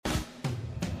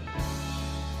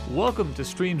Welcome to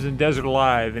Streams in Desert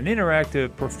Live, an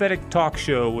interactive prophetic talk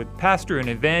show with pastor and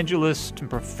evangelist and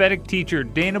prophetic teacher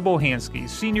Dana Bohansky,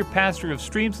 senior pastor of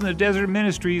Streams in the Desert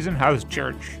Ministries and House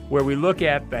Church, where we look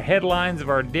at the headlines of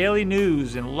our daily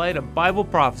news in light of Bible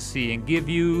prophecy and give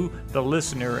you, the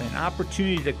listener, an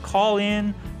opportunity to call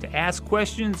in, to ask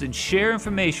questions, and share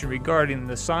information regarding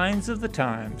the signs of the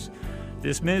times.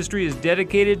 This ministry is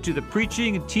dedicated to the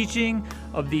preaching and teaching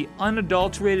of the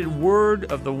unadulterated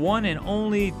word of the one and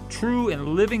only true and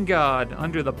living God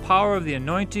under the power of the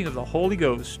anointing of the Holy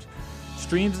Ghost.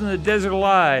 Streams in the Desert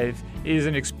Live is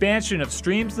an expansion of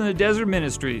Streams in the Desert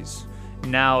Ministries.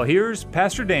 Now here's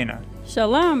Pastor Dana.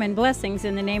 Shalom and blessings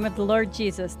in the name of the Lord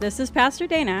Jesus. This is Pastor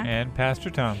Dana. And Pastor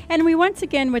Tom. And we once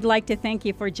again would like to thank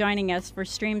you for joining us for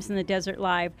Streams in the Desert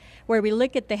Live, where we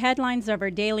look at the headlines of our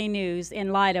daily news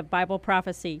in light of Bible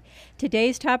prophecy.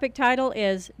 Today's topic title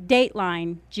is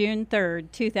Dateline, June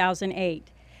 3rd,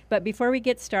 2008. But before we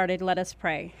get started, let us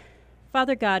pray.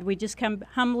 Father God, we just come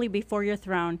humbly before your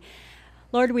throne.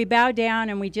 Lord, we bow down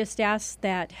and we just ask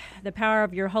that the power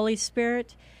of your Holy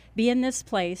Spirit be in this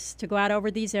place to go out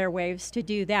over these airwaves to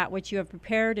do that which you have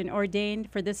prepared and ordained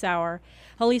for this hour.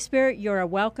 Holy Spirit, you are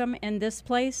welcome in this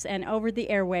place and over the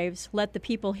airwaves. Let the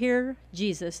people hear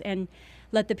Jesus and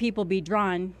let the people be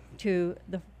drawn to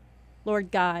the Lord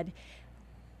God.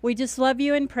 We just love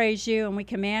you and praise you, and we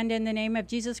command in the name of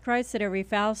Jesus Christ that every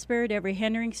foul spirit, every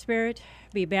hindering spirit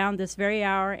be bound this very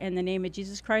hour. In the name of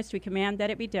Jesus Christ, we command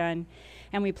that it be done,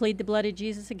 and we plead the blood of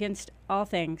Jesus against all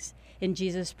things. In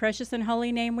Jesus' precious and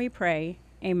holy name we pray.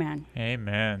 Amen.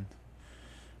 Amen.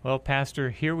 Well, Pastor,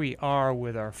 here we are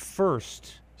with our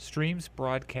first Streams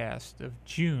broadcast of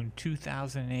June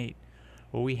 2008.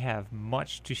 Well, we have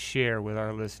much to share with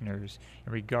our listeners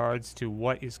in regards to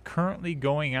what is currently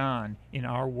going on in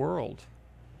our world.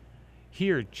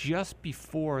 Here, just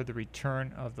before the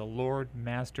return of the Lord,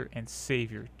 Master, and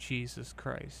Savior, Jesus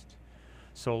Christ.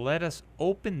 So let us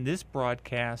open this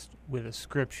broadcast with a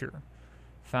scripture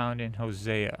found in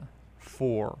Hosea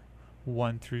 4,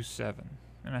 1 through 7.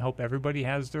 And I hope everybody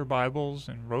has their Bibles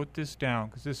and wrote this down,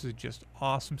 because this is just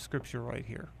awesome scripture right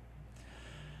here.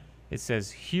 It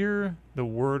says, "Hear the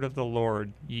word of the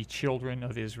Lord, ye children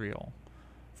of Israel,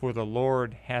 for the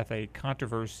Lord hath a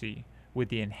controversy with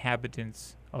the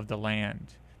inhabitants of the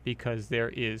land, because there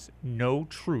is no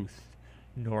truth,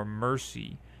 nor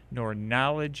mercy, nor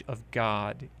knowledge of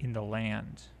God in the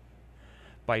land.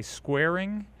 By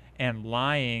swearing and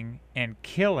lying and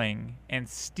killing and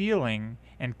stealing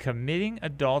and committing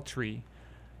adultery,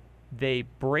 they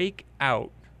break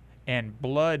out, and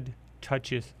blood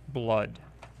toucheth blood.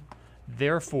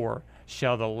 Therefore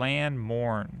shall the land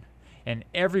mourn, and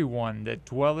every one that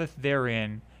dwelleth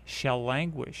therein shall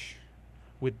languish,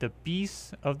 with the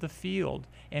beasts of the field,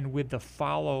 and with the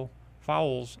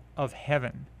fowls of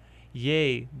heaven.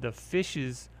 Yea, the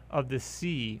fishes of the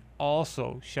sea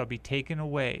also shall be taken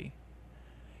away.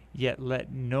 Yet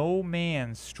let no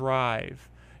man strive,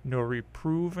 nor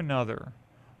reprove another,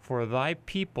 for thy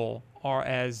people are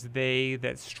as they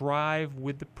that strive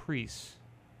with the priests.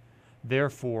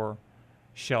 Therefore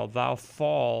shalt thou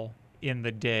fall in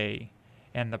the day,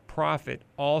 and the prophet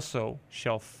also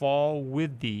shall fall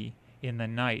with thee in the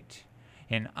night,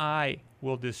 and I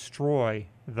will destroy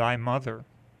thy mother.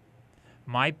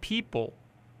 My people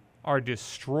are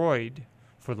destroyed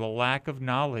for the lack of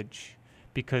knowledge.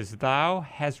 Because thou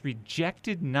hast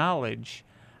rejected knowledge,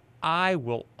 I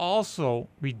will also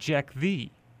reject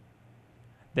thee,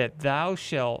 that thou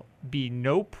shalt be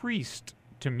no priest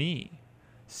to me,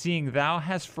 seeing thou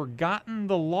hast forgotten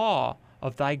the law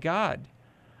of thy God.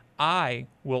 I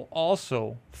will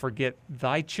also forget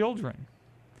thy children.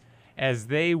 As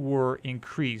they were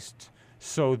increased,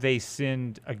 so they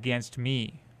sinned against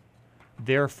me.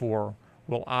 Therefore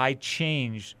will I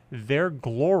change their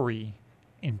glory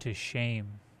into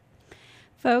shame."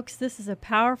 Folks, this is a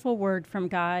powerful word from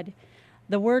God.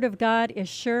 The word of God is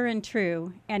sure and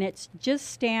true, and it just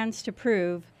stands to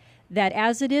prove that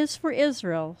as it is for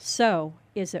Israel, so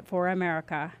is it for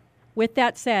America. With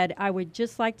that said, I would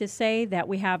just like to say that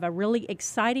we have a really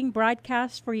exciting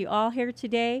broadcast for you all here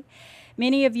today.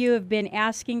 Many of you have been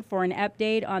asking for an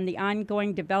update on the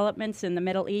ongoing developments in the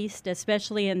Middle East,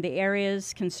 especially in the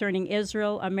areas concerning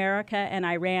Israel, America, and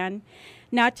Iran,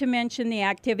 not to mention the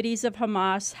activities of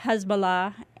Hamas,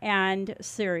 Hezbollah, and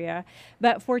Syria.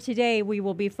 But for today, we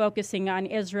will be focusing on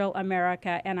Israel,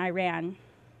 America, and Iran.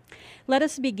 Let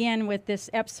us begin with this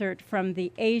excerpt from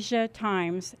the Asia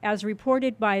Times, as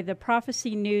reported by the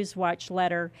Prophecy News Watch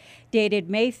letter dated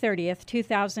May 30th,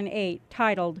 2008,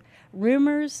 titled,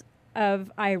 "Rumors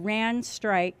of Iran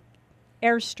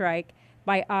Airstrike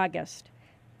by August."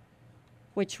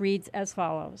 which reads as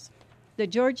follows. The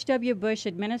George W. Bush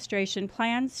administration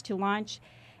plans to launch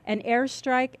an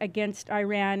airstrike against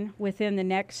Iran within the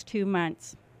next 2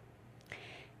 months.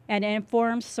 An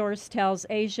informed source tells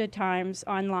Asia Times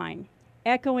Online,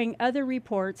 echoing other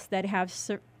reports that have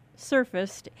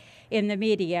surfaced in the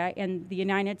media in the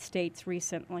United States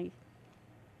recently.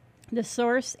 The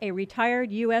source, a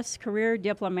retired U.S. career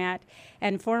diplomat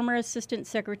and former Assistant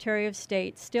Secretary of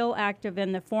State, still active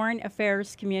in the foreign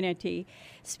affairs community,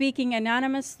 speaking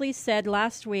anonymously, said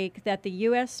last week that the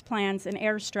U.S. plans an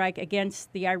airstrike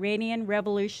against the Iranian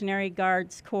Revolutionary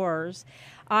Guards Corps,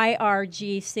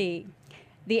 IRGC.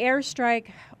 The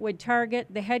airstrike would target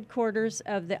the headquarters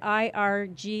of the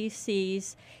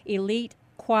IRGC's elite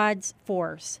Quds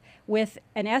force, with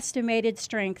an estimated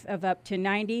strength of up to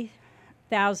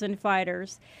 90,000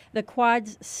 fighters. The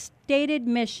Quad's stated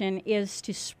mission is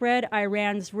to spread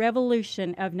Iran's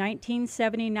revolution of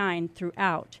 1979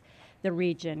 throughout the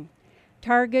region.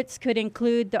 Targets could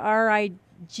include the IRGC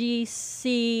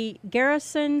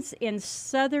garrisons in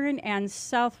southern and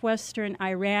southwestern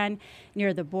Iran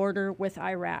near the border with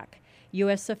Iraq.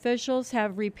 U.S. officials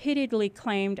have repeatedly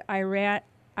claimed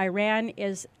Iran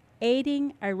is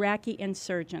aiding Iraqi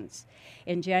insurgents.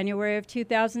 In January of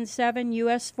 2007,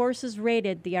 U.S. forces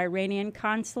raided the Iranian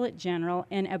consulate general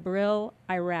in Erbil,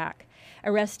 Iraq,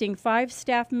 arresting 5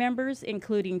 staff members,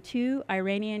 including 2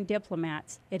 Iranian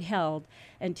diplomats it held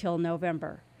until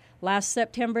November. Last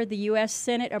September, the U.S.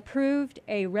 Senate approved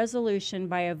a resolution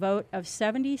by a vote of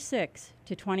 76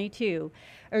 to 22,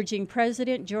 urging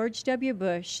President George W.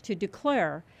 Bush to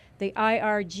declare the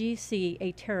IRGC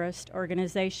a terrorist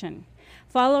organization.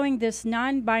 Following this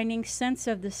non-binding sense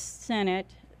of the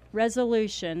Senate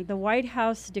resolution, the White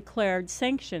House declared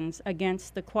sanctions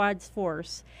against the Quds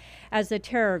force as a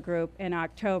terror group in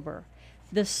October.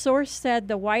 The source said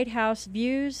the White House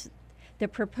views the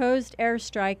proposed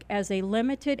airstrike as a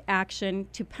limited action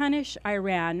to punish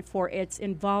Iran for its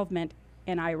involvement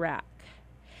in Iraq.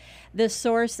 The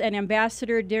source, an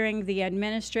ambassador during the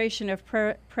administration of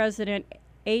President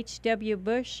H.W.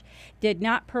 Bush, did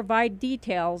not provide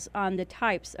details on the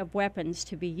types of weapons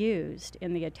to be used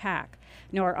in the attack,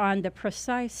 nor on the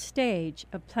precise stage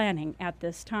of planning at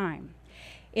this time.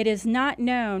 It is not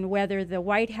known whether the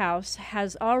White House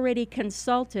has already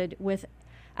consulted with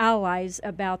allies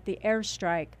about the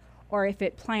airstrike or if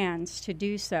it plans to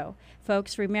do so.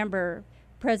 Folks, remember,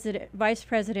 Vice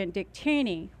President Dick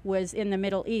Cheney was in the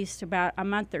Middle East about a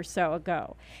month or so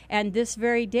ago, and this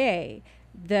very day,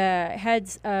 the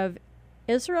heads of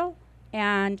Israel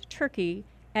and Turkey,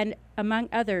 and among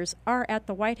others, are at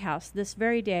the White House this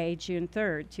very day, June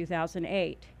 3rd,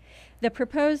 2008. The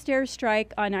proposed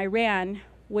airstrike on Iran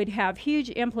would have huge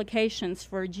implications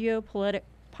for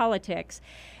geopolitics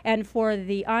and for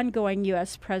the ongoing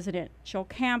U.S. presidential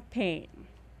campaign.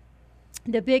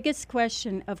 The biggest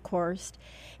question, of course,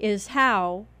 is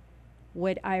how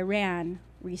would Iran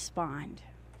respond?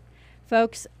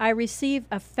 Folks, I receive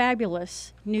a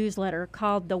fabulous newsletter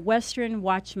called The Western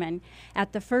Watchman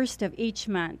at the first of each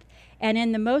month, and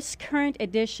in the most current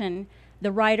edition,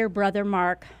 the writer, Brother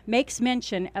Mark, makes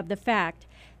mention of the fact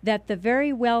that the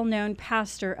very well-known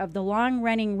pastor of the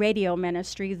long-running radio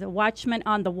ministry, the Watchman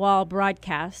on the Wall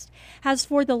broadcast, has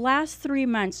for the last 3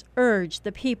 months urged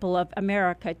the people of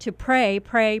America to pray,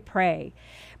 pray, pray.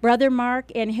 Brother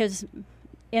Mark, in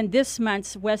this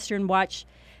month's Western Watchman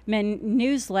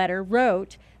newsletter,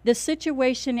 wrote, "The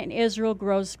situation in Israel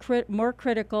grows more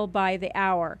critical by the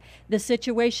hour. The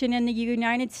situation in the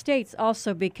United States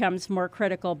also becomes more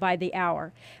critical by the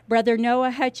hour." Brother Noah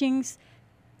Hutchings,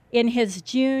 in his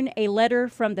June, a letter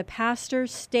from the pastor,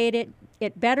 stated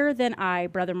it better than I,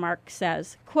 Brother Mark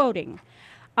says, quoting,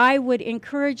 "I would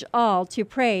encourage all to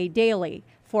pray daily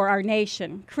for our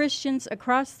nation. Christians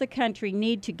across the country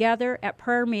need to gather at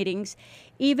prayer meetings,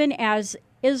 even as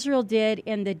Israel did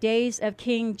in the days of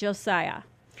King Josiah.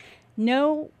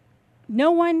 No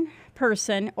one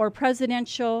person or president,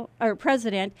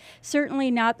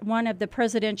 certainly not one of the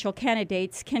presidential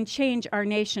candidates, can change our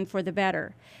nation for the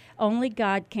better. Only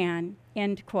God can,"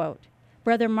 end quote.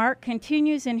 Brother Mark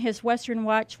continues in his Western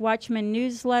Watchman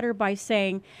newsletter by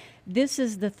saying, "This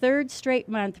is the 3rd straight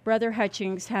month Brother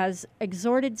Hutchings has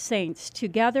exhorted saints to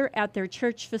gather at their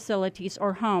church facilities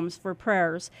or homes for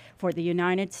prayers for the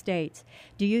United States.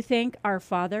 Do you think our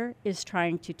Father is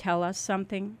trying to tell us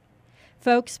something?"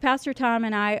 Folks, Pastor Tom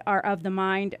and I are of the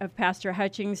mind of Pastor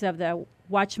Hutchings of the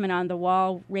Watchman on the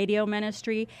Wall radio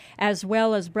ministry, as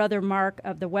well as Brother Mark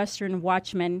of the Western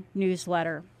Watchman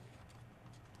newsletter.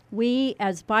 We,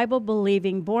 as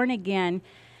Bible-believing, born-again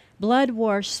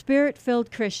Blood-washed,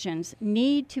 Spirit-filled Christians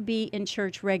need to be in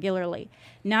church regularly,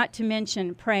 not to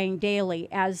mention praying daily,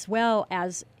 as well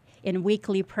as in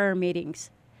weekly prayer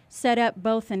meetings, set up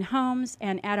both in homes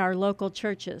and at our local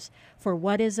churches for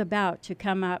what is about to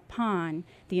come upon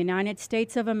the United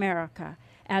States of America,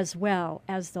 as well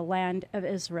as the land of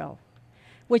Israel.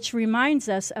 Which reminds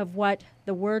us of what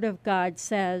the Word of God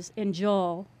says in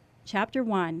Joel chapter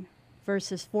 1,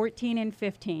 verses 14 and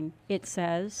 15. It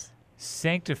says,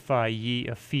 Sanctify ye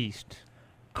a feast,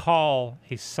 call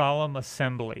a solemn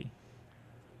assembly.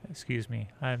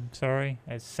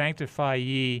 Sanctify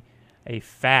ye a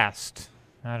fast,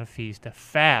 not a feast, a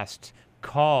fast,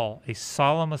 call a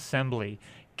solemn assembly.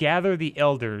 Gather the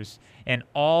elders and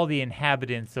all the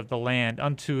inhabitants of the land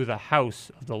unto the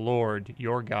house of the Lord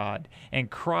your God, and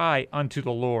cry unto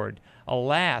the Lord,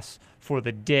 Alas, for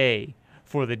the day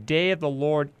of the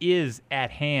Lord is at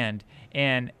hand,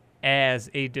 and as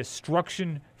a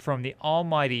destruction from the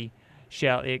Almighty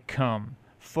shall it come.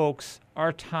 Folks,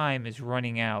 our time is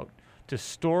running out to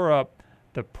store up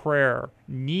the prayer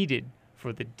needed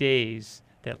for the days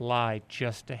that lie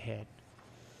just ahead.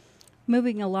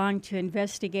 Moving along to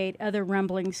investigate other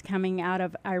rumblings coming out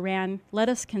of Iran, let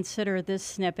us consider this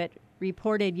snippet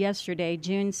reported yesterday,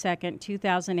 June 2nd,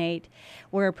 2008,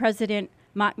 where President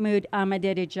Mahmoud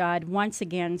Ahmadinejad once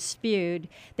again spewed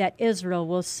that Israel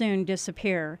will soon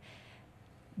disappear.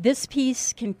 This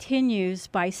piece continues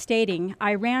by stating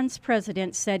Iran's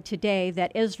president said today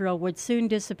that Israel would soon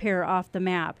disappear off the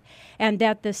map, and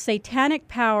that the satanic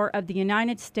power of the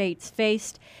United States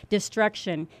faced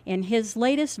destruction in his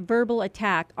latest verbal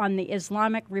attack on the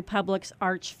Islamic Republic's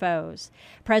arch foes.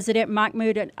 President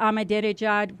Mahmoud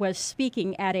Ahmadinejad was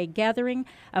speaking at a gathering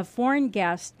of foreign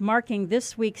guests marking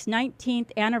this week's 19th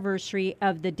anniversary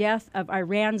of the death of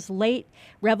Iran's late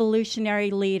revolutionary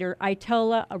leader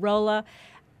Ayatollah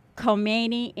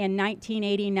Khomeini in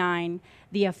 1989,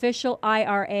 the official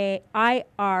IRNA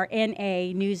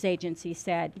news agency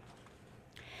said.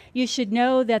 You should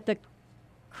know that the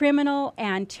criminal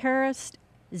and terrorist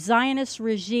Zionist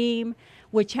regime,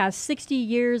 which has 60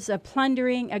 years of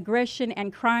plundering, aggression,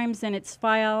 and crimes in its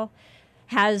file,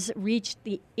 has reached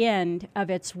the end of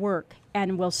its work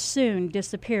and will soon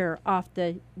disappear off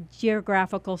the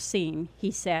geographical scene,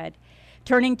 he said.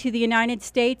 Turning to the United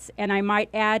States, and I might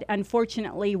add,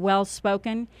 unfortunately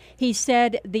well-spoken, he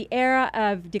said the era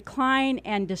of decline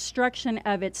and destruction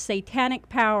of its satanic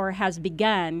power has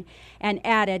begun, and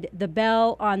added the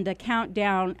bell on the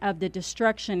countdown of the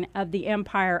destruction of the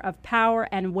empire of power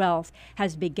and wealth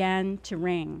has begun to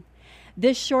ring.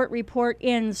 This short report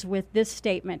ends with this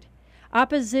statement.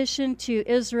 Opposition to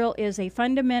Israel is a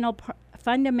fundamental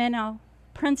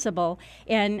principle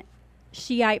in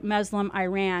Shiite Muslim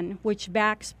Iran, which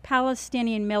backs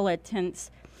Palestinian militants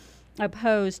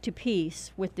opposed to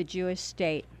peace with the Jewish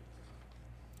state.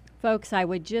 Folks, I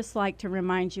would just like to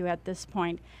remind you at this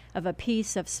point of a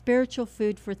piece of spiritual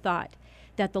food for thought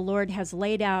that the Lord has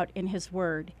laid out in His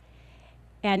Word,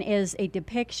 and is a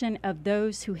depiction of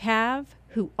those who have,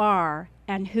 who are,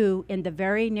 and who in the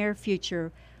very near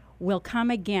future will come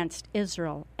against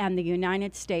Israel and the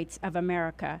United States of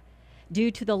America, due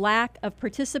to the lack of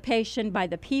participation by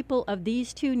the people of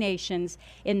these two nations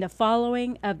in the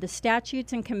following of the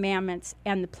statutes and commandments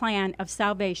and the plan of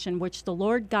salvation which the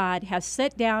Lord God has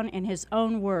set down in His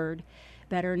own word,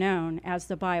 better known as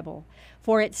the Bible.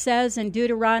 For it says in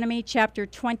Deuteronomy chapter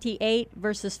 28,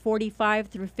 verses 45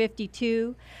 through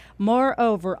 52,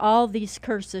 Moreover, all these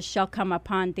curses shall come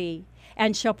upon thee,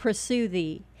 and shall pursue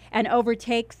thee, and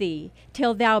overtake thee,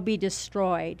 till thou be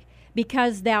destroyed,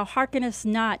 because thou hearkenest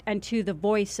not unto the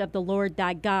voice of the Lord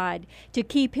thy God, to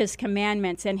keep His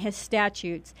commandments and His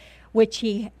statutes, which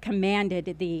He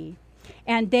commanded thee.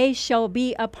 And they shall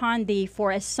be upon thee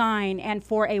for a sign and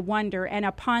for a wonder, and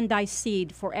upon thy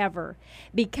seed forever,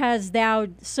 because thou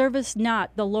servest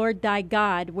not the Lord thy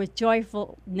God with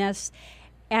joyfulness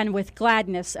and with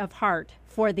gladness of heart,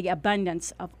 for the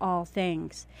abundance of all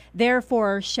things.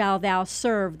 Therefore shalt thou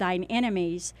serve thine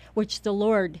enemies, which the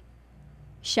Lord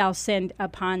shall send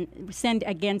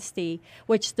against thee,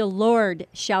 which the Lord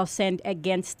shall send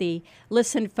against thee.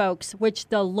 Listen, folks, which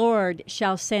the Lord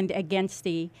shall send against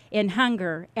thee, in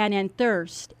hunger, and in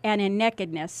thirst, and in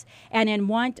nakedness, and in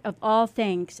want of all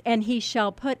things. And He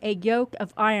shall put a yoke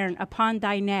of iron upon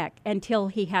thy neck, until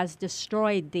He has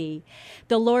destroyed thee.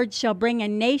 The Lord shall bring a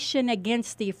nation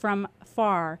against thee from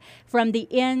far, from the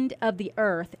end of the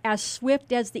earth, as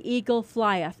swift as the eagle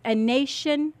flieth, a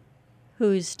nation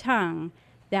whose tongue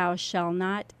thou shalt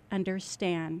not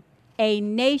understand. A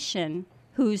nation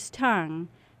whose tongue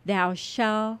thou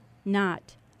shalt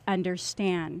not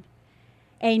understand.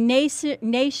 A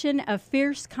nation of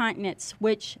fierce countenance,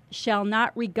 which shall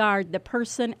not regard the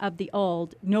person of the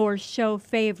old, nor show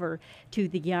favor to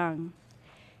the young.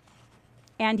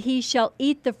 And he shall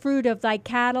eat the fruit of thy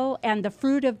cattle and the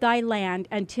fruit of thy land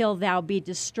until thou be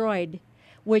destroyed,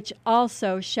 which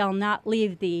also shall not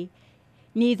leave thee,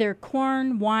 neither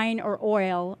corn, wine, or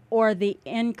oil, or the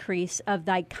increase of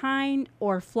thy kine,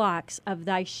 or flocks of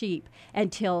thy sheep,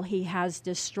 until he has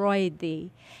destroyed thee.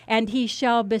 And he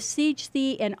shall besiege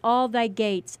thee in all thy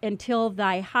gates, until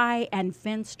thy high and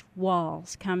fenced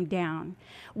walls come down,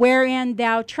 wherein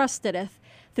thou trustedest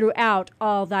throughout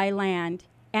all thy land.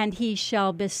 And he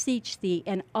shall beseech thee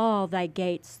in all thy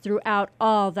gates throughout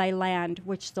all thy land,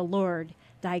 which the Lord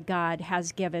thy God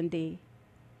has given thee.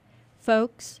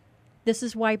 Folks, this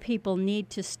is why people need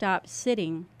to stop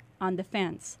sitting on the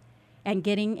fence and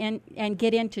get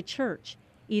into church,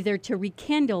 either to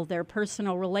rekindle their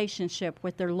personal relationship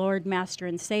with their Lord, Master,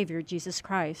 and Savior, Jesus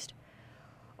Christ,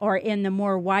 or in the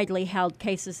more widely held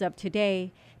cases of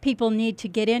today, people need to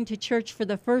get into church for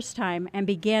the first time and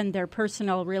begin their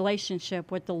personal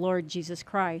relationship with the Lord Jesus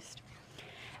Christ.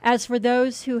 As for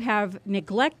those who have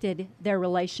neglected their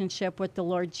relationship with the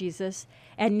Lord Jesus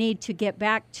and need to get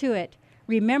back to it,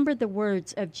 remember the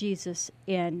words of Jesus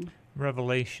in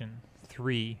Revelation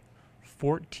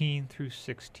 3:14 through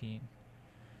 16.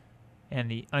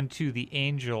 And unto the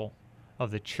angel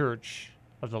of the church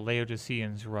of the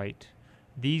Laodiceans write,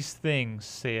 These things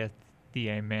saith the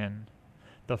Amen,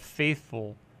 the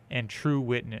faithful and true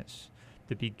witness,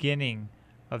 the beginning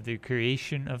of the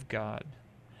creation of God.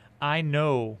 I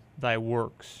know thy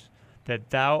works, that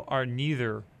thou art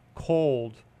neither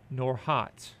cold nor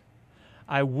hot.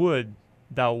 I would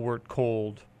thou wert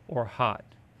cold or hot.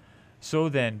 So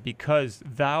then, because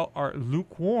thou art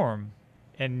lukewarm,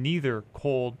 and neither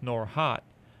cold nor hot,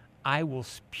 I will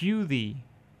spew thee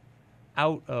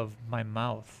out of my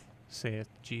mouth, saith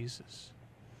Jesus.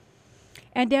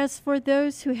 And as for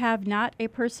those who have not a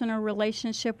personal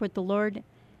relationship with the Lord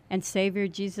and Savior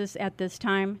Jesus at this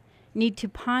time, need to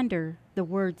ponder the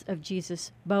words of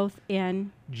Jesus, both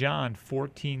in John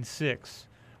 14:6,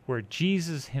 where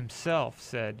Jesus himself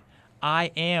said,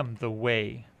 I am the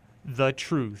way, the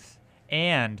truth,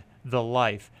 and the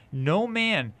life. No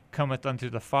man cometh unto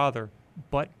the Father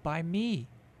but by me.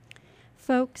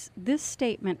 Folks, this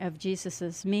statement of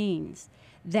Jesus's means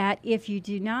that if you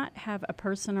do not have a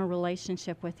personal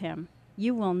relationship with him,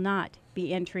 you will not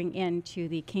be entering into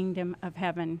the kingdom of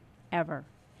heaven ever.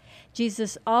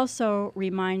 Jesus also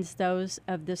reminds those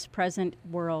of this present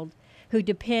world who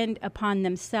depend upon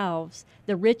themselves,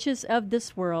 the riches of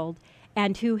this world,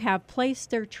 and who have placed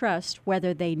their trust,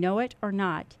 whether they know it or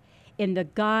not, in the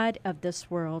God of this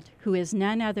world, who is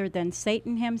none other than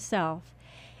Satan himself.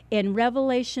 In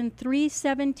Revelation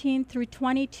 3:17 through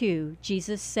 22,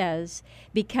 Jesus says,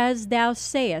 Because thou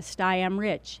sayest, I am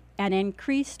rich, and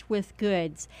increased with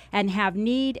goods, and have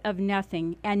need of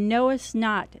nothing, and knowest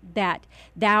not that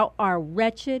thou art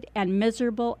wretched, and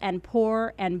miserable, and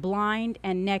poor, and blind,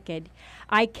 and naked,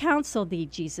 I counsel thee,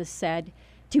 Jesus said,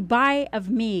 to buy of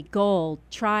me gold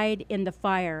tried in the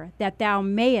fire, that thou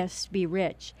mayest be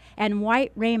rich, and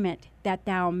white raiment, that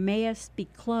thou mayest be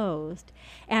clothed,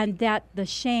 and that the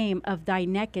shame of thy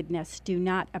nakedness do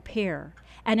not appear.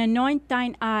 And anoint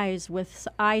thine eyes with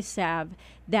eye salve,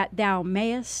 that thou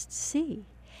mayest see.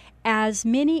 As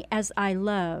many as I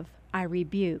love, I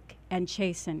rebuke and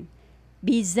chasten.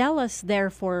 Be zealous,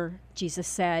 therefore, Jesus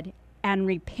said, and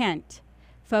repent.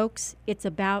 Folks, it's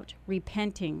about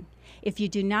repenting. If you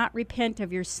do not repent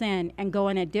of your sin and go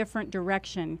in a different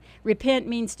direction, repent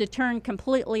means to turn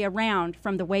completely around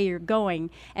from the way you're going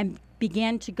and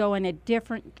begin to go in a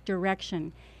different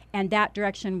direction. And that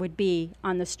direction would be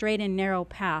on the straight and narrow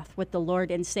path with the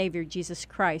Lord and Savior Jesus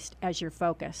Christ as your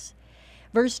focus.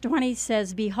 Verse 20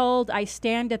 says, Behold, I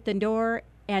stand at the door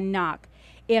and knock.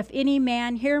 If any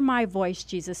man hear my voice,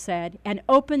 Jesus said, and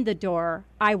open the door,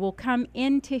 I will come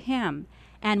in to him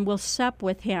and will sup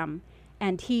with him,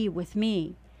 and he with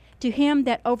me. To him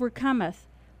that overcometh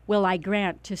will I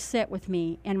grant to sit with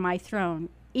me in my throne,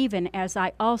 even as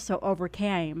I also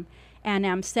overcame, and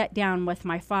am set down with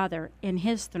my Father in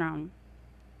his throne.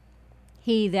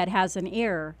 He that has an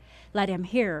ear, let him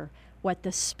hear what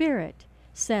the Spirit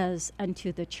says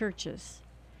unto the churches.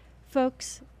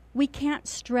 Folks, we can't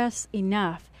stress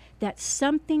enough that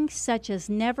something such as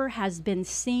never has been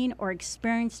seen or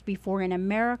experienced before in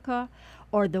America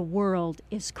or the world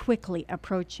is quickly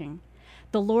approaching.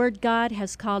 The Lord God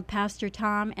has called Pastor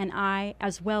Tom and I,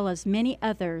 as well as many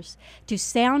others, to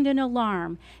sound an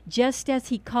alarm, just as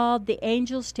he called the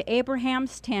angels to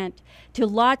Abraham's tent, to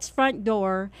Lot's front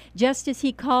door, just as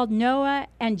he called Noah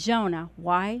and Jonah.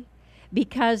 Why?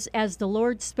 Because as the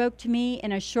Lord spoke to me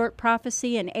in a short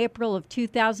prophecy in April of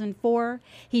 2004,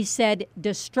 he said,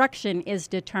 destruction is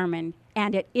determined,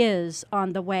 and it is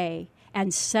on the way,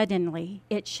 and suddenly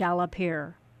it shall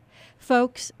appear.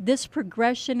 Folks, this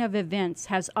progression of events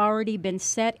has already been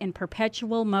set in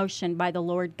perpetual motion by the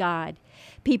Lord God.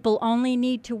 People only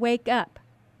need to wake up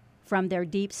from their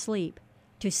deep sleep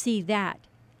to see that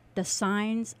the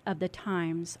signs of the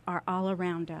times are all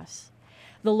around us.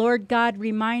 The Lord God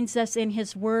reminds us in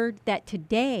his word that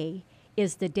today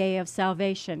is the day of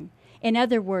salvation. In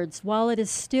other words, while it is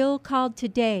still called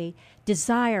today,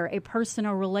 desire a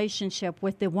personal relationship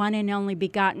with the one and only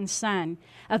begotten Son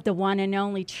of the one and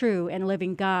only true and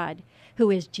living God,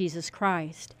 who is Jesus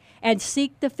Christ, and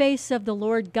seek the face of the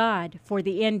Lord God for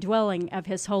the indwelling of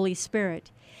his Holy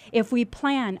Spirit, if we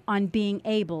plan on being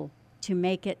able to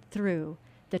make it through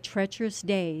the treacherous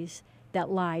days that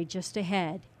lie just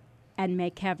ahead and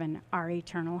make heaven our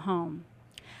eternal home.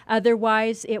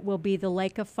 Otherwise, it will be the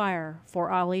lake of fire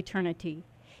for all eternity.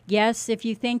 Yes, if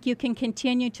you think you can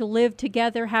continue to live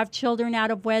together, have children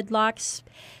out of wedlock,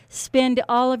 spend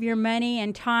all of your money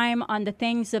and time on the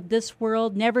things of this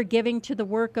world, never giving to the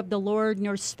work of the Lord,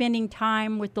 nor spending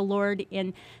time with the Lord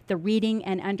in the reading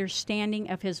and understanding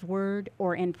of his word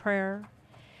or in prayer.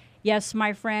 Yes,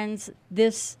 my friends,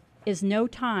 this is no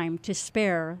time to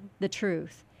spare the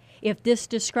truth. If this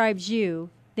describes you,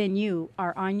 then you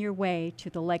are on your way to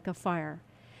the lake of fire.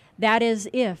 That is,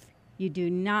 if you do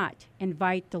not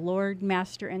invite the Lord,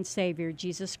 Master, and Savior,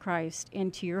 Jesus Christ,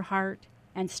 into your heart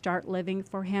and start living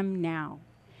for him now.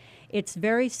 It's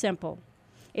very simple.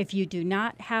 If you do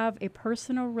not have a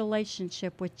personal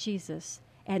relationship with Jesus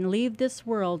and leave this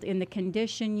world in the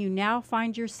condition you now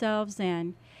find yourselves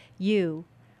in, you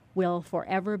will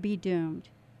forever be doomed.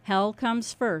 Hell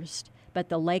comes first, but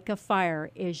the lake of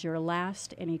fire is your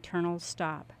last and eternal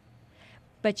stop.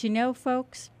 But you know,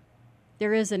 folks,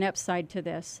 there is an upside to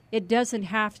this. It doesn't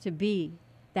have to be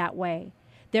that way.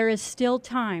 There is still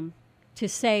time to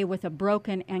say with a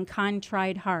broken and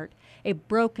contrite heart, a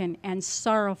broken and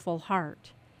sorrowful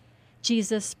heart,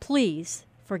 Jesus, please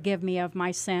forgive me of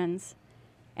my sins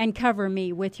and cover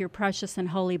me with your precious and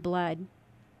holy blood.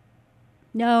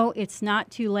 No, it's not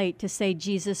too late to say,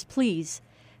 Jesus, please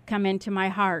come into my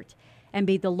heart and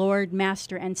be the Lord,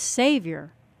 Master, and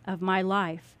Savior of my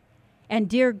life. And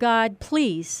dear God,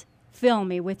 please fill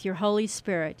me with your Holy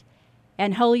Spirit.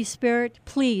 And Holy Spirit,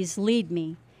 please lead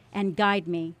me and guide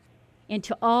me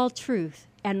into all truth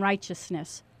and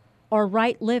righteousness, or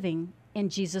right living in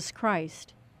Jesus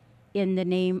Christ. In the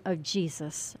name of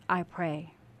Jesus, I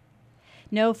pray.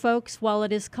 No, folks, while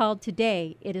it is called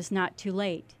today, it is not too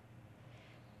late.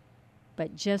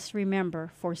 But just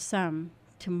remember, for some,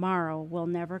 tomorrow will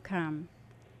never come.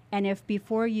 And if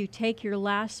before you take your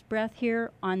last breath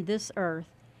here on this earth,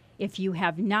 if you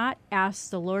have not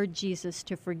asked the Lord Jesus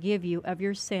to forgive you of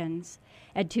your sins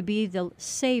and to be the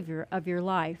Savior of your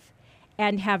life,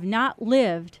 and have not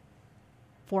lived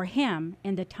for him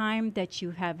in the time that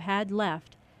you have had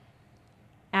left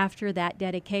after that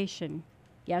dedication,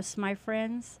 yes, my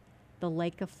friends, the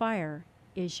lake of fire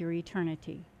is your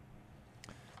eternity.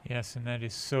 Yes, and that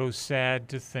is so sad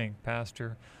to think,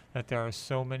 Pastor, that there are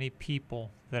so many people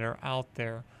that are out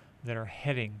there that are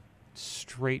heading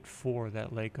straight for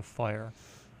that lake of fire.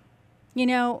 You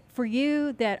know, for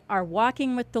you that are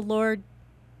walking with the Lord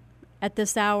at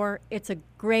this hour, it's a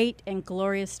great and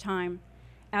glorious time.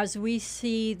 As we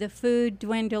see the food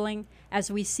dwindling,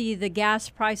 as we see the gas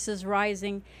prices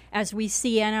rising, as we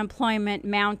see unemployment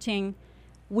mounting,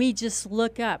 we just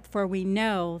look up, for we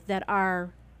know that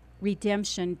our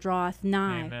redemption draweth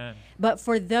nigh. Amen. But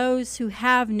for those who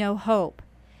have no hope,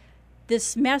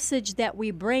 this message that we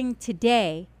bring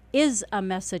today is a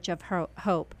message of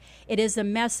hope. It is a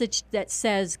message that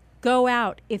says, go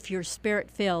out if you're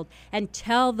spirit-filled and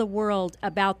tell the world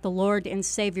about the Lord and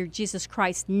Savior Jesus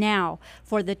Christ now,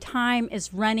 for the time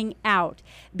is running out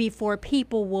before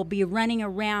people will be running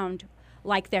around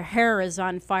like their hair is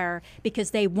on fire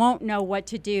because they won't know what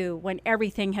to do when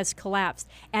everything has collapsed.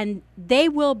 And they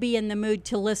will be in the mood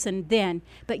to listen then.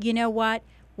 But you know what?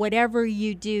 Whatever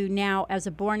you do now as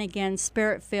a born-again,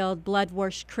 spirit-filled,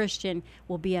 blood-washed Christian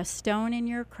will be a stone in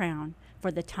your crown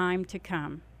for the time to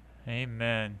come.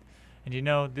 Amen. And you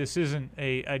know, this isn't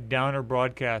a downer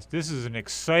broadcast. This is an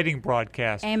exciting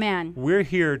broadcast. Amen. We're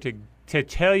here to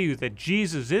tell you that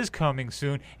Jesus is coming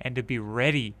soon and to be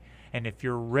ready. And if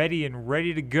you're ready and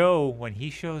ready to go when he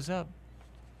shows up,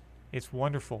 it's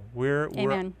wonderful. We're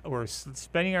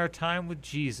spending our time with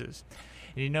Jesus.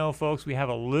 And you know, folks, we have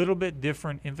a little bit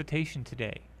different invitation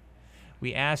today.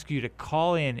 We ask you to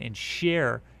call in and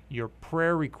share your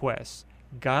prayer requests,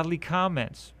 godly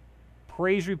comments,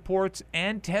 praise reports,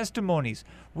 and testimonies.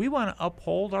 We want to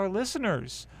uphold our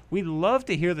listeners. We love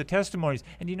to hear the testimonies.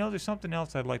 And you know, there's something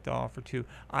else I'd like to offer too.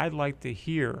 I'd like to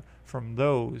hear from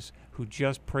those who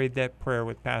just prayed that prayer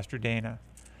with Pastor Dana.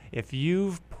 If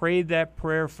you've prayed that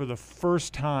prayer for the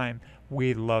first time,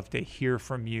 we'd love to hear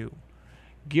from you.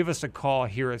 Give us a call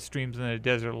here at Streams in the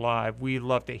Desert Live. We'd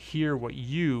love to hear what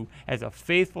you, as a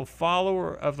faithful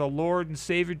follower of the Lord and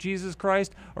Savior Jesus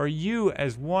Christ, or you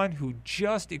as one who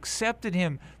just accepted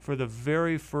Him for the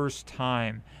very first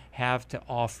time, have to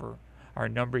offer. Our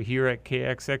number here at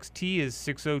KXXT is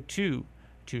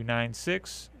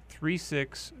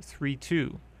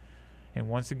 602-296-3632. And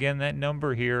once again, that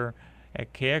number here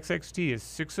at KXXT is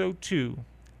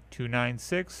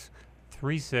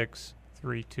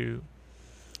 602-296-3632.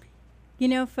 You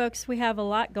know, folks, we have a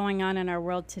lot going on in our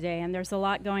world today, and there's a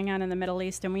lot going on in the Middle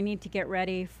East, and we need to get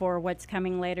ready for what's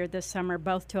coming later this summer,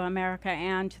 both to America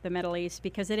and to the Middle East,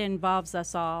 because it involves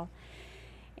us all.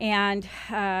 And,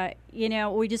 you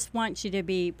know, we just want you to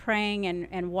be praying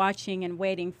and watching and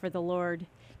waiting for the Lord,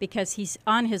 because He's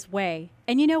on His way.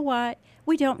 And you know what?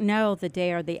 We don't know the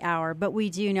day or the hour, but we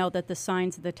do know that the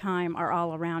signs of the time are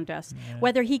all around us. Yeah.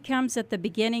 Whether He comes at the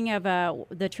beginning of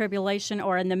the tribulation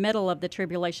or in the middle of the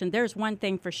tribulation, there's one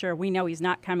thing for sure. We know He's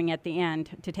not coming at the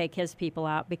end to take His people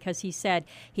out, because He said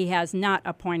He has not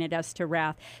appointed us to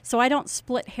wrath. So I don't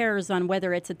split hairs on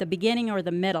whether it's at the beginning or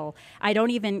the middle. I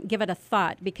don't even give it a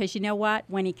thought, because you know what?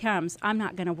 When He comes, I'm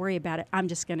not going to worry about it. I'm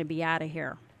just going to be out of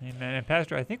here. Amen. And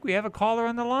Pastor, I think we have a caller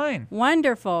on the line.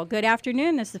 Wonderful. Good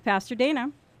afternoon. This is Pastor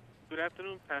Dana. Good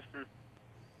afternoon, Pastor.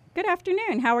 Good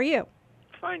afternoon. How are you?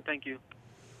 Fine, thank you.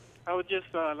 I would just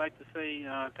like to say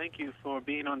thank you for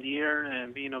being on the air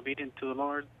and being obedient to the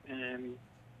Lord and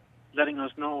letting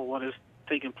us know what is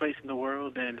taking place in the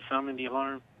world and sounding the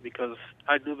alarm, because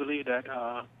I do believe that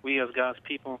we as God's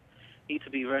people need to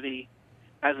be ready,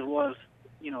 as it was,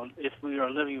 you know, if we are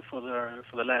living for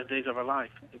the last days of our life,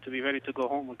 and to be ready to go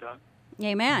home with God.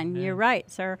 Amen. You're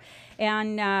right, sir.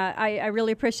 And I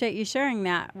really appreciate you sharing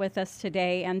that with us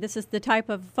today. And this is the type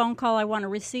of phone call I want to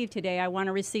receive today. I want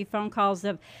to receive phone calls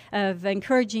of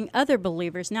encouraging other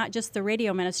believers, not just the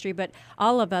radio ministry, but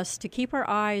all of us, to keep our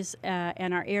eyes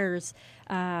and our ears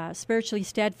spiritually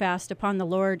steadfast upon the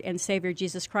Lord and Savior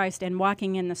Jesus Christ, and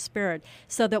walking in the Spirit,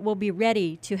 so that we'll be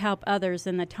ready to help others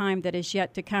in the time that is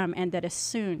yet to come and that is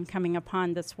soon coming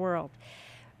upon this world.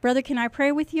 Brother, can I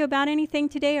pray with you about anything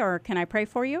today, or can I pray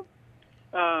for you?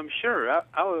 Sure.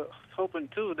 I was hoping,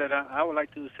 too, that I would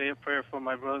like to say a prayer for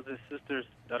my brothers and sisters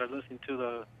that are listening to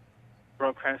the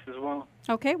broadcast as well.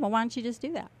 Okay, well, why don't you just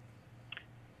do that?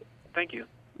 Thank you.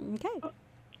 Okay.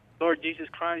 Lord Jesus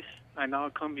Christ, I now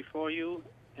come before you,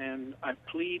 and I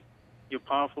plead your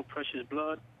powerful, precious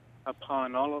blood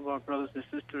upon all of our brothers and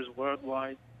sisters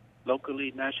worldwide,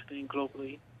 locally, nationally, and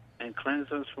globally, and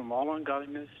cleanse us from all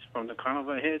ungodliness, from the crown of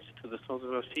our heads to the soles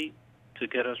of our feet, to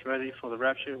get us ready for the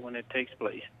rapture when it takes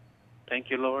place.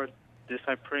 Thank you, Lord. This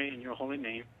I pray in your holy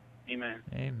name. Amen.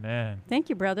 Amen. Thank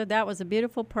you, brother. That was a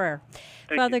beautiful prayer.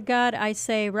 Thank Father you. God, I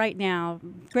say right now,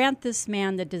 grant this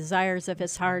man the desires of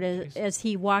his heart as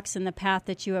he walks in the path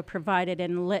that you have provided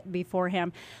and lit before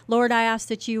him. Lord, I ask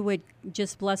that you would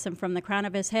just bless him from the crown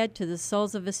of his head to the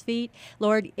soles of his feet.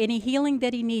 Lord, any healing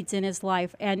that he needs in his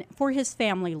life and for his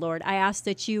family, Lord, I ask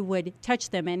that you would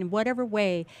touch them in whatever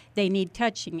way they need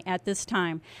touching at this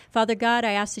time. Father God,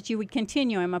 I ask that you would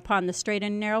continue him upon the straight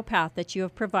and narrow path that you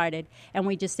have provided, and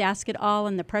we just ask it all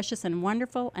in the precious and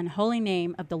wonderful and holy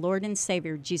name of the Lord and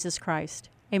Savior, Jesus Christ.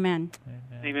 Amen.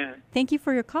 Amen. Thank you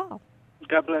for your call.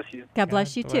 God bless you. God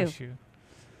bless you too.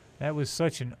 That was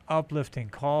such an uplifting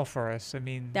call for us. I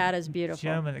mean, that is beautiful.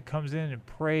 Gentleman that comes in and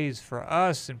prays for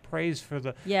us and prays for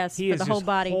the he is for the whole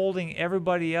body, holding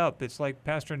everybody up. It's like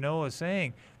Pastor Noah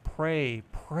saying, pray,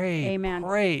 Amen.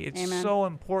 pray. It's Amen. so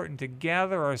important to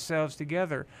gather ourselves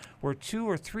together where 2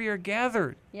 or 3 are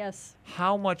gathered. Yes.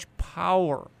 How much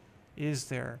power is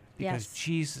there? Because yes.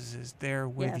 Jesus is there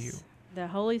with you. The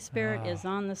Holy Spirit is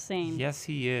on the scene. Yes,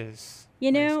 he is.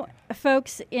 You know,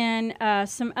 folks, in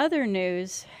some other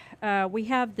news, we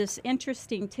have this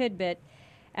interesting tidbit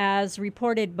as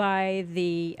reported by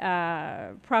the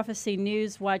Prophecy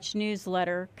News Watch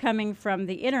newsletter coming from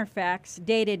the Interfax,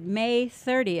 dated May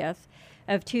 30th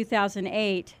of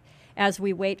 2008, as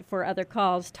we wait for other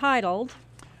calls, titled,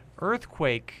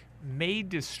 Earthquake May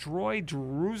Destroy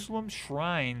Jerusalem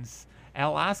Shrines,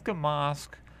 Al-Aqsa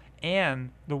Mosque, and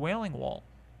the Wailing Wall.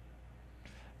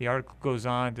 The article goes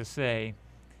on to say,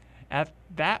 at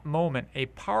that moment, a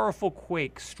powerful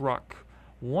quake struck.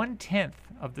 1/10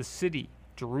 of the city,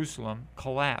 Jerusalem,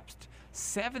 collapsed.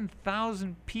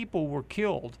 7,000 people were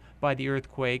killed by the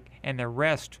earthquake, and the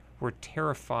rest were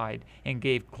terrified and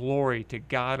gave glory to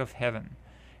God of heaven.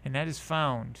 And that is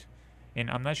found in,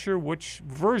 I'm not sure which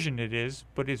version it is,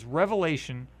 but it's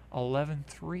Revelation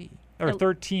 11:3 or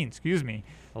 13,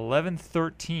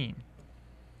 11:13.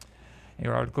 The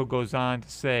article goes on to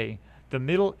say, the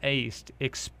Middle East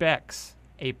expects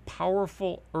a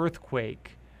powerful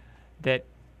earthquake that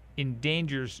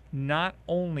endangers not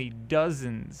only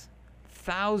dozens,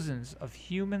 thousands of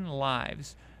human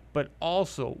lives, but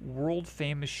also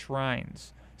world-famous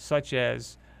shrines such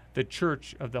as the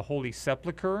Church of the Holy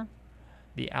Sepulchre,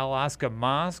 the Al-Aqsa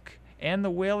Mosque, and the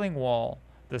Wailing Wall,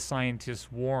 the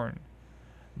scientists warn.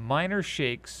 Minor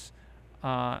shakes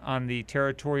on the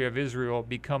territory of Israel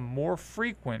become more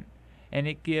frequent, and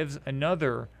it gives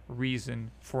another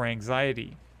reason for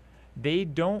anxiety. They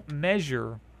don't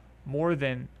measure more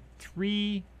than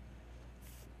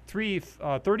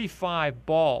 35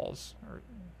 balls.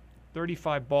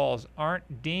 35 balls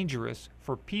aren't dangerous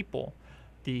for people,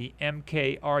 the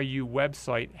MKRU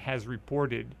website has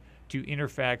reported to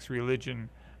Interfax Religion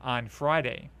on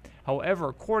Friday. However,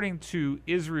 according to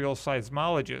Israel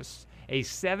seismologists, a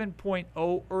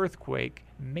 7.0 earthquake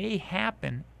may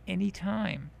happen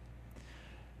anytime.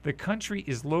 The country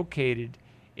is located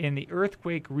in the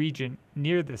earthquake region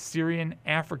near the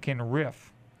Syrian-African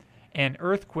Rift, and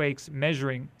earthquakes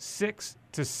measuring 6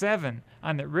 to 7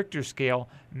 on the Richter scale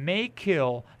may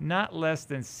kill not less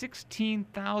than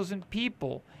 16,000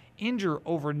 people, injure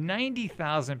over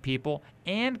 90,000 people,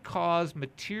 and cause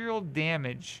material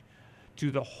damage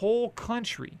to the whole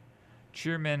country.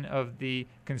 Chairman of the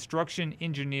Construction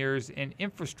Engineers and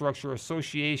Infrastructure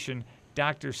Association,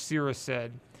 Dr. Sira,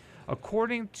 said,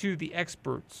 according to the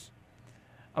experts,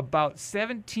 about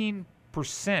 17%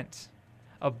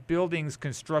 of buildings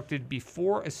constructed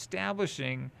before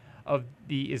establishing of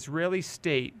the Israeli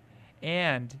state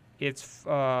and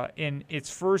in its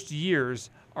first years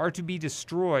are to be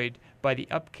destroyed by the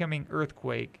upcoming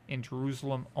earthquake in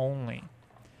Jerusalem only.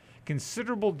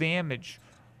 Considerable damage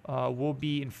will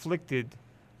be inflicted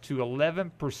to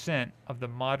 11% of the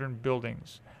modern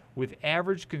buildings, with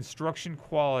average construction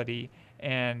quality,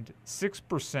 and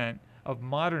 6% of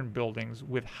modern buildings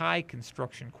with high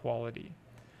construction quality.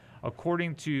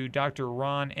 According to Dr.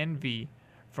 Ron Envy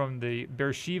from the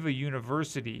Beersheba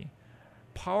University,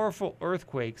 powerful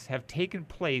earthquakes have taken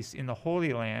place in the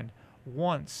Holy Land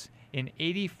once in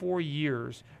 84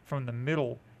 years from the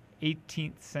middle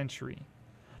 18th century.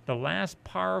 The last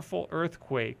powerful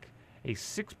earthquake, a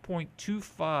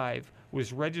 6.25,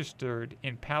 was registered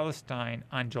in Palestine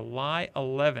on July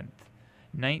 11th,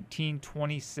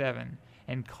 1927,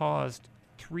 and caused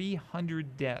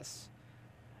 300 deaths,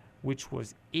 which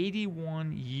was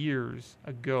 81 years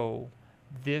ago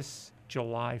this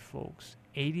July, folks.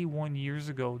 81 years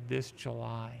ago this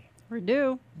July. We're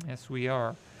due. Yes, we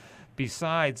are.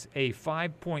 Besides, a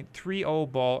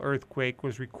 5.30 ball earthquake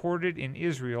was recorded in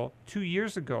Israel 2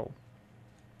 years ago.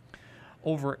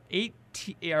 Over 80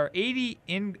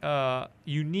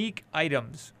 unique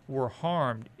items were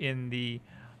harmed in the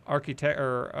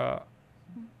architectural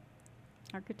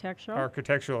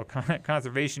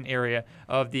conservation area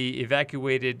of the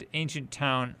evacuated ancient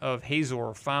town of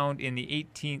Hazor, found in the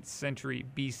 18th century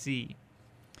BC.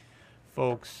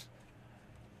 Folks,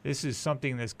 this is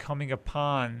something that's coming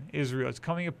upon Israel. It's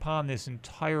coming upon this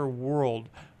entire world.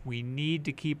 We need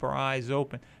to keep our eyes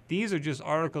open. These are just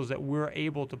articles that we're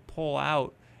able to pull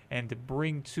out and to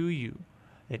bring to you.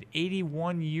 That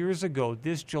 81 years ago,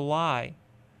 this July,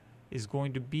 is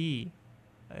going to be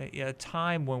a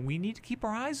time when we need to keep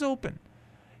our eyes open.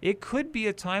 It could be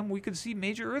a time we could see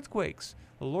major earthquakes.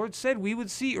 The Lord said we would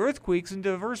see earthquakes in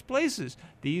diverse places.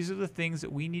 These are the things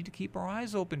that we need to keep our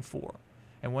eyes open for.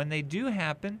 And when they do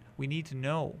happen, we need to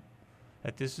know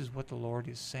that this is what the Lord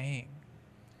is saying.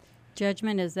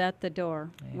 Judgment is at the door.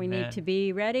 Amen. We need to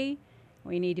be ready.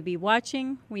 We need to be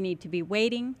watching. We need to be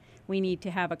waiting. We need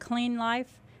to have a clean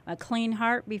life, a clean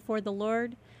heart before the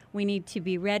Lord. We need to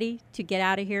be ready to get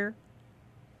out of here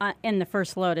in the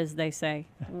first load, as they say.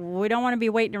 We don't want to be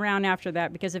waiting around after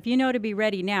that, because if you know to be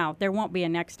ready now, there won't be a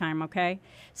next time, okay?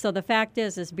 So the fact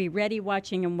is be ready,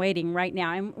 watching, and waiting right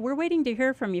now. And we're waiting to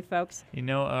hear from you, folks. You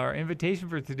know, our invitation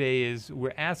for today is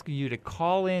we're asking you to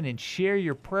call in and share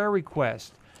your prayer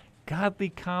requests, godly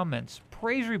comments,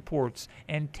 praise reports,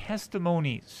 and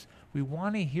testimonies. We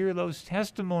want to hear those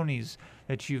testimonies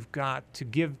that you've got to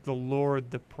give the Lord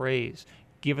the praise.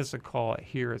 Give us a call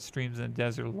here at Streams in the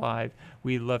Desert Live.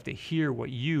 We'd love to hear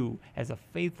what you, as a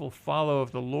faithful follower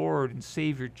of the Lord and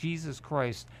Savior Jesus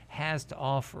Christ, has to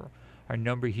offer. Our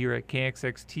number here at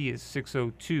KXXT is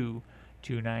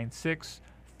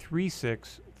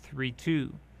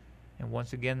 602-296-3632. And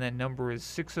once again, that number is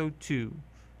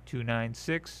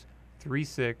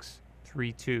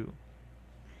 296-3632.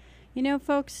 You know,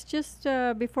 folks, just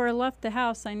before I left the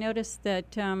house, I noticed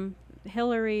that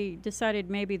Hillary decided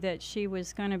maybe that she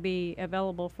was going to be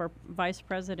available for vice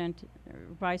presidency.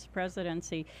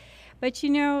 But you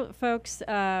know, folks,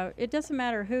 it doesn't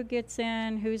matter who gets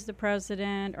in, who's the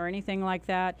president, or anything like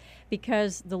that,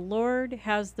 because the Lord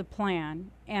has the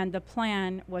plan, and the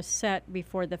plan was set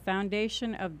before the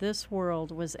foundation of this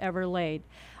world was ever laid.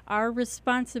 Our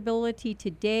responsibility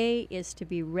today is to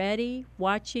be ready,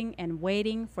 watching, and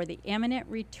waiting for the imminent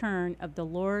return of the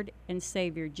Lord and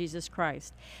Savior, Jesus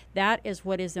Christ. That is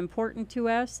what is important to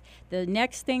us. The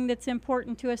next thing that's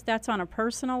important to us, that's on a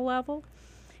personal level,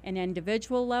 an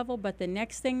individual level, but the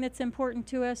next thing that's important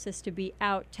to us is to be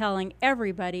out telling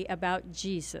everybody about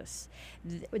Jesus.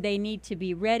 They need to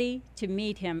be ready to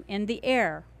meet him in the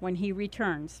air when he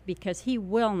returns, because he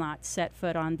will not set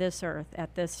foot on this earth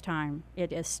at this time.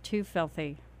 It is too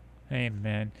filthy.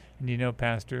 Amen. And you know,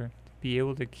 Pastor, to be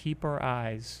able to keep our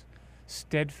eyes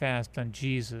steadfast on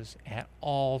Jesus at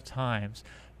all times.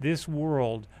 This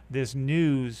world, this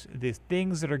news, the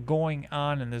things that are going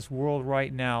on in this world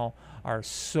right now are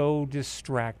so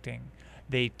distracting.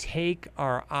 They take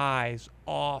our eyes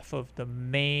off of the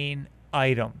main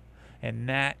item, and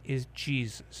that is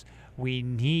Jesus. We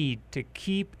need to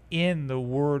keep in the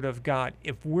Word of God.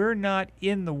 If we're not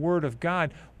in the Word of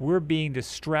God, we're being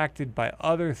distracted by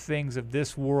other things of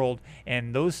this world,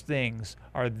 and those things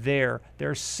are there.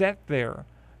 They're set there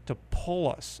to pull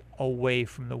us away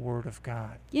from the Word of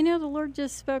God. You know, the Lord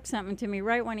just spoke something to me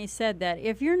right when he said that.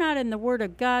 If you're not in the Word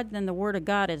of God, then the Word of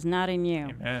God is not in you.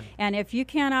 Amen. And if you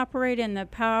can't operate in the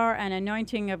power and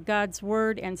anointing of God's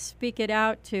Word and speak it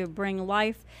out to bring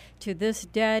life to this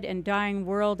dead and dying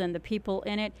world and the people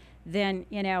in it, then,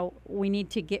 you know, we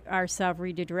need to get ourselves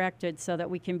redirected so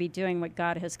that we can be doing what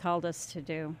God has called us to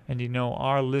do. And you know,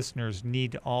 our listeners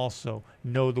need to also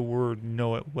know the Word,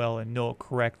 know it well, and know it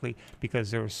correctly,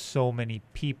 because there are so many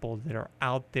people that are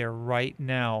out there right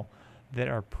now that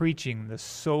are preaching the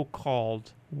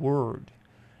so-called Word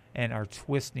and are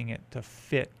twisting it to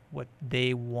fit what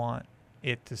they want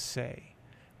it to say.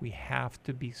 We have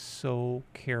to be so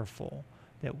careful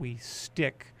that we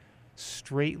stick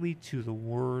straightly to the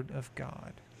Word of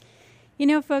God. You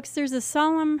know, folks, there's a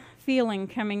solemn feeling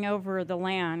coming over the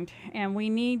land, and we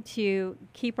need to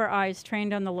keep our eyes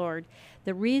trained on the Lord.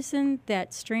 The reason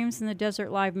that Streams in the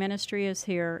Desert Live Ministry is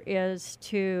here is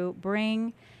to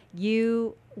bring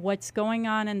you what's going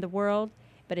on in the world,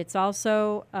 but it's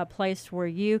also a place where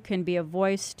you can be a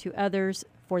voice to others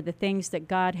for the things that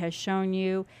God has shown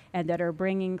you and that are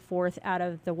bringing forth out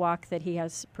of the walk that he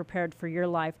has prepared for your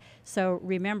life. So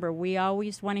remember, we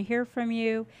always want to hear from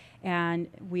you, and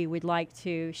we would like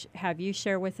to have you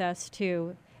share with us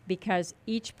too, because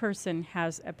each person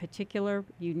has a particular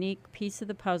unique piece of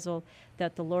the puzzle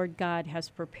that the Lord God has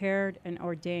prepared and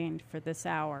ordained for this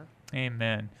hour.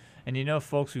 Amen. And you know,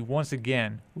 folks, we once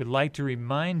again would like to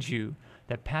remind you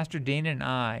that Pastor Dana and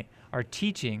I are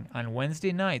teaching on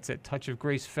Wednesday nights at Touch of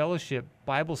Grace Fellowship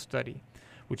Bible Study,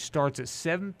 which starts at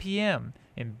 7 p.m.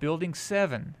 in Building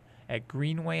 7 at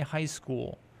Greenway High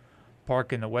School.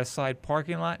 Park in the West Side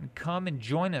parking lot and come and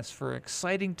join us for an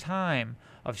exciting time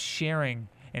of sharing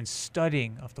and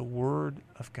studying of the Word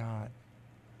of God.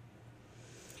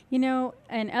 You know,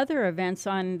 and other events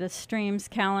on the Streams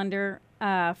calendar,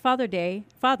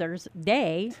 Father's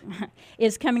Day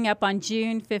is coming up on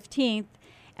June 15th.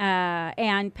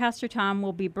 And Pastor Tom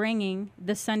will be bringing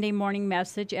the Sunday morning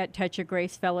message at Touch of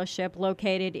Grace Fellowship,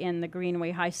 located in the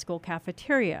Greenway High School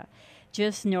cafeteria,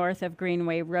 just north of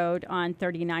Greenway Road on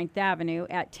 39th Avenue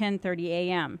at 10:30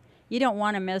 a.m. You don't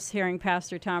want to miss hearing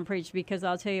Pastor Tom preach, because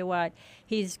I'll tell you what,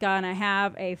 he's going to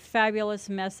have a fabulous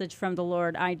message from the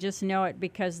Lord. I just know it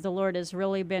because the Lord has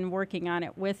really been working on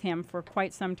it with him for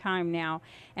quite some time now,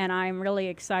 and I'm really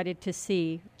excited to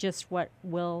see just what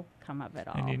will come of it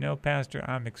all. And you know, Pastor,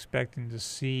 I'm expecting to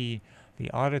see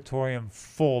the auditorium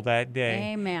full that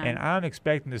day. Amen. And I'm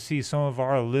expecting to see some of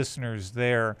our listeners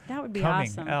there. That would be coming.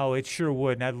 awesome. Oh, it sure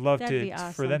would. And I'd love That'd be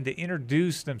awesome. for them to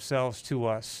introduce themselves to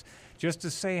us, just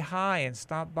to say hi and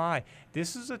stop by.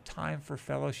 This is a time for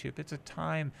fellowship. It's a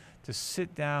time to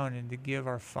sit down and to give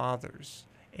our fathers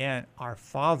and our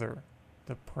Father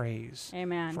the praise.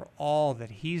 Amen. For all that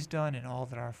he's done and all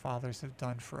that our fathers have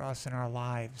done for us in our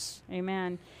lives.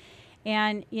 Amen.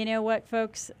 And you know what,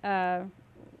 folks?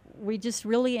 We just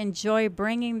really enjoy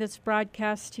bringing this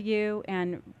broadcast to you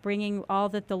and bringing all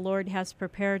that the Lord has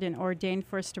prepared and ordained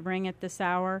for us to bring at this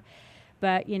hour.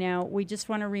 But, you know, we just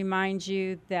want to remind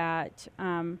you that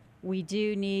we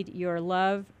do need your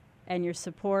love and your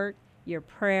support Your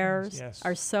prayers Yes.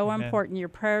 are so Amen. important. Your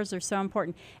prayers are so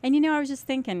important. And I was just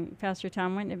thinking, Pastor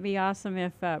Tom, wouldn't it be awesome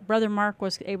if Brother Mark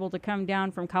was able to come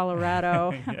down from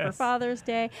Colorado for Yes. Father's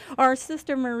Day, or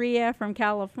Sister Maria from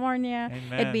California?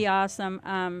 Amen. It'd be awesome.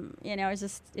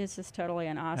 It's just totally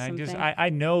an awesome thing. I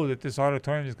know that this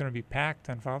auditorium is going to be packed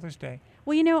on Father's Day.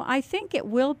 Well, I think it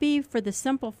will be for the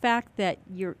simple fact that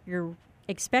you're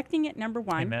expecting it, number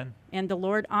one. Amen. And the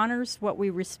Lord honors what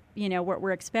what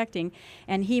we're expecting,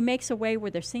 and He makes a way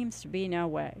where there seems to be no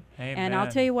way. Amen. And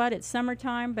I'll tell you what, it's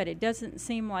summertime, but it doesn't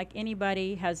seem like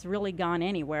anybody has really gone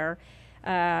anywhere.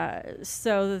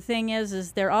 So the thing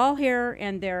is they're all here,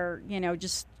 and they're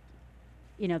just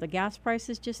the gas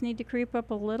prices just need to creep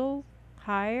up a little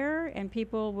higher, and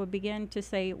people will begin to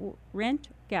say rent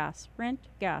gas,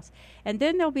 and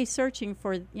then they'll be searching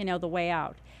for the way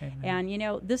out. Amen.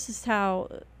 And this is how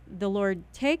the Lord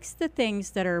takes the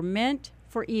things that are meant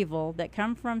for evil, that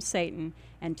come from Satan,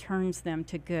 and turns them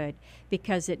to good,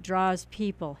 because it draws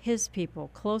His people,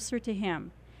 closer to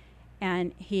Him.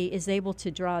 And He is able to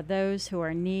draw those who are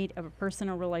in need of a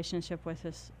personal relationship with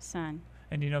His Son.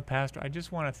 And Pastor, I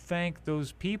just want to thank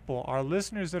those people, our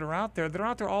listeners that are out there. They're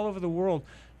out there all over the world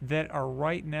that are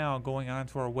right now going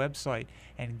onto our website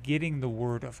and getting the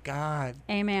Word of God.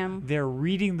 Amen. They're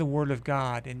reading the Word of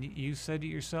God. And you said to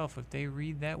yourself, if they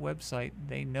read that website,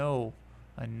 they know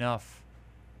enough.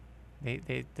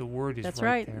 The Word is That's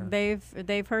right right. there.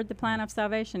 They've heard the plan of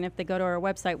salvation if they go to our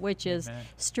website, which is Amen.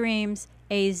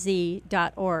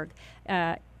 streamsaz.org.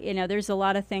 There's a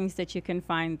lot of things that you can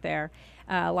find there.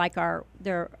 Like our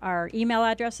email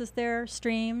address is there,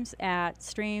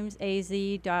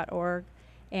 streamsaz.org,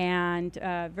 and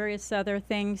various other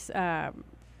things. Come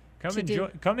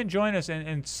and join us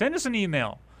and send us an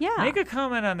email. Yeah. Make a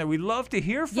comment on there. We'd love to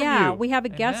hear from you. Yeah, we have a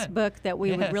guest Amen. book that we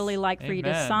would Yes. really like for you to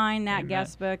Amen. sign that Amen.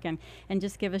 guest book and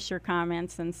just give us your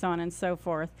comments and so on and so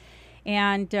forth.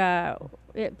 And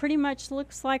it pretty much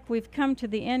looks like we've come to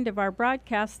the end of our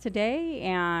broadcast today,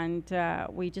 and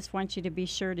we just want you to be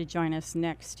sure to join us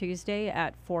next Tuesday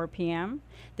at 4 p.m.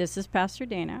 This is Pastor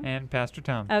Dana And Pastor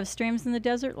Tom. of Streams in the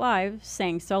Desert Live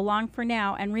saying so long for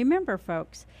now. And remember,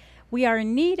 folks, we are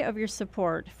in need of your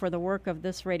support for the work of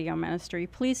this radio ministry.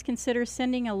 Please consider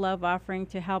sending a love offering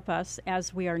to help us,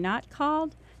 as we are not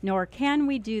called, nor can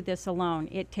we do this alone.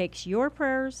 It takes your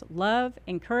prayers, love,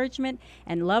 encouragement,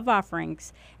 and love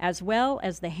offerings, as well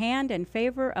as the hand and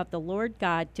favor of the Lord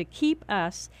God, to keep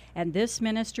us and this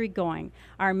ministry going.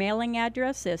 Our mailing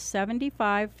address is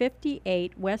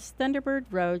 7558 West Thunderbird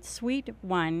Road, Suite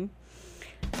 1,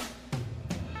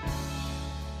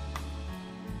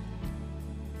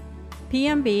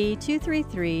 PMB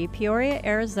 233, Peoria,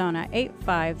 Arizona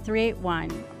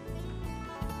 85381.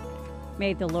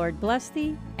 May the Lord bless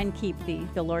thee and keep thee.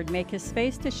 The Lord make his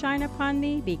face to shine upon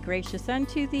thee, be gracious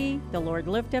unto thee. The Lord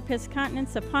lift up his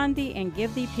countenance upon thee and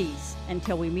give thee peace.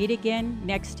 Until we meet again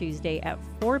next Tuesday at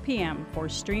 4 p.m. for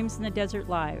Streams in the Desert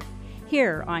Live,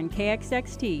 here on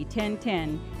KXXT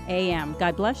 1010 AM.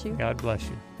 God bless you. God bless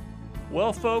you.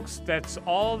 Well, folks, that's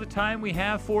all the time we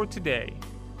have for today.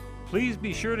 Please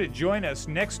be sure to join us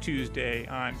next Tuesday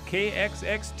on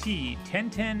KXXT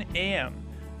 1010 AM,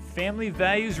 Family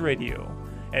Values Radio,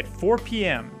 at 4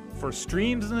 p.m. for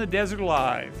Streams in the Desert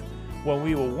Live, when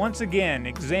we will once again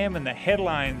examine the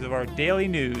headlines of our daily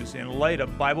news in light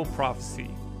of Bible prophecy.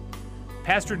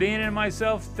 Pastor Dana and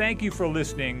myself thank you for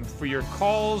listening, for your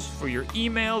calls, for your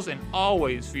emails, and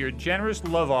always for your generous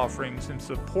love offerings in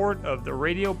support of the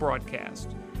radio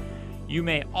broadcast. You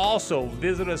may also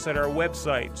visit us at our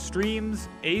website,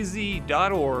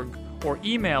 streamsaz.org, or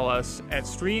email us at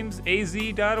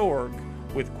streamsaz.org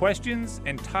with questions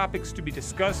and topics to be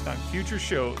discussed on future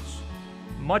shows.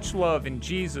 Much love in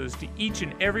Jesus to each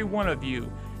and every one of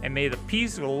you, and may the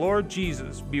peace of the Lord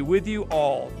Jesus be with you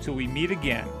all till we meet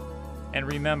again. And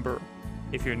remember,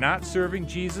 if you're not serving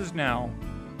Jesus now,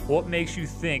 what makes you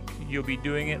think you'll be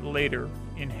doing it later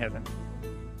in heaven?